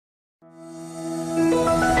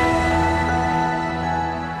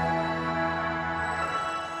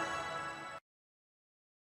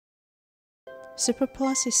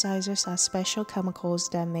Superplasticizers are special chemicals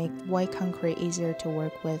that make white concrete easier to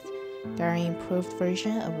work with. They are an improved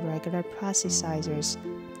version of regular plasticizers.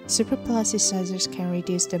 Superplasticizers can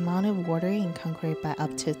reduce the amount of water in concrete by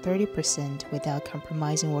up to 30% without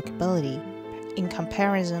compromising workability. In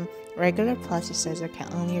comparison, regular plasticizer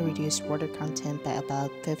can only reduce water content by about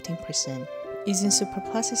 15%. Using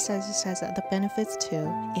superplasticizers has other benefits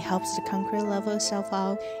too. It helps the concrete level itself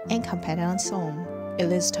out and compact on its own. It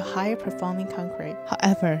leads to higher performing concrete.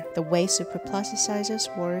 However, the way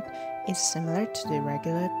superplasticizers work is similar to the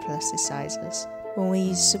regular plasticizers. When we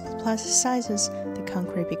use superplasticizers, the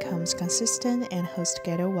concrete becomes consistent and holds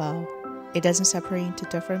together well. It doesn't separate into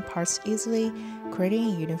different parts easily, creating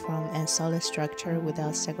a uniform and solid structure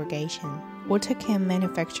without segregation. WOTAIchem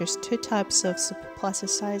manufactures two types of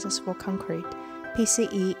superplasticizers for concrete,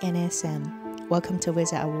 PCE and SM. Welcome to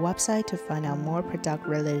visit our website to find out more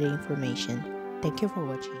product-related information. Thank you for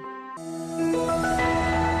watching.